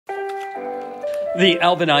The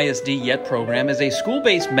Alvin ISD YET program is a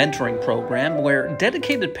school-based mentoring program where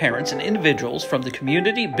dedicated parents and individuals from the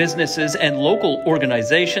community, businesses, and local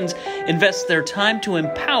organizations invest their time to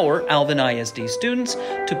empower Alvin ISD students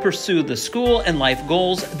to pursue the school and life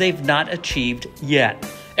goals they've not achieved yet.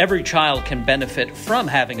 Every child can benefit from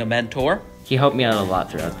having a mentor. He helped me out a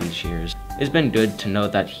lot throughout these years. It's been good to know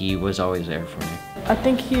that he was always there for me. I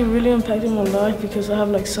think he really impacted my life because I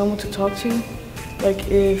have someone to talk to.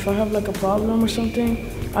 If I have a problem or something,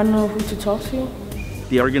 I know who to talk to.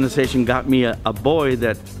 The organization got me a boy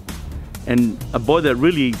that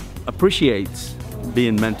really appreciates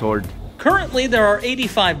being mentored. Currently, there are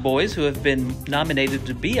 85 boys who have been nominated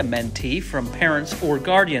to be a mentee from parents or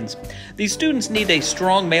guardians. These students need a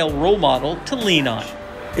strong male role model to lean on.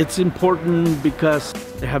 It's important because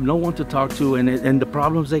they have no one to talk to, and the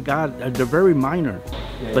problems they got, they're very minor,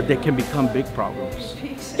 but they can become big problems.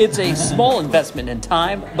 It's a small investment in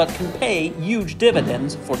time, but can pay huge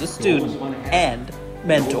dividends for the student and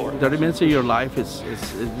mentor. 30 minutes of your life it's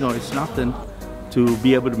nothing to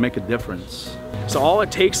be able to make a difference. So all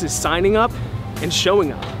it takes is signing up and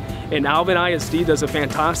showing up. And Alvin ISD does a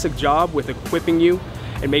fantastic job with equipping you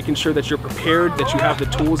and making sure that you're prepared, that you have the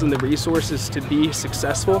tools and the resources to be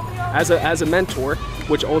successful as a mentor,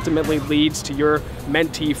 which ultimately leads to your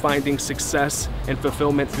mentee finding success and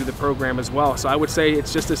fulfillment through the program as well. So I would say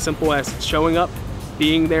it's just as simple as showing up,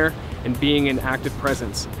 being there, and being an active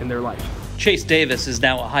presence in their life. Chase Davis is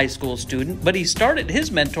now a high school student, but he started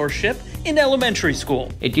his mentorship in elementary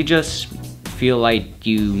school. If you just feel like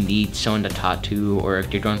you need someone to talk to, or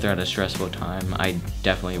if you're going through a stressful time, I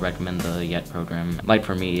definitely recommend the YET program. Like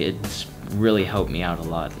for me, it's really helped me out a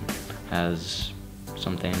lot, as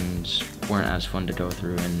some things weren't as fun to go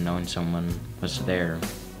through, and knowing someone was there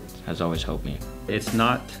has always helped me. It's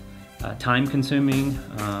not time consuming.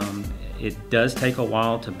 It does take a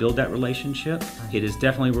while to build that relationship. It is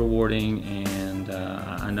definitely rewarding, and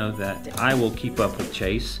I know that I will keep up with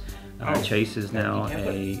Chase. Chase is now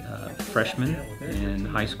a freshman in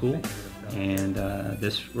high school, and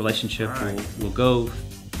this relationship will go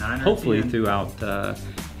hopefully throughout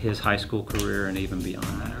his high school career and even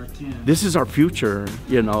beyond that. This is our future,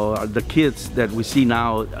 the kids that we see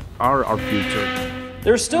now are our future.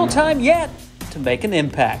 There's still time yet to make an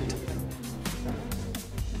impact.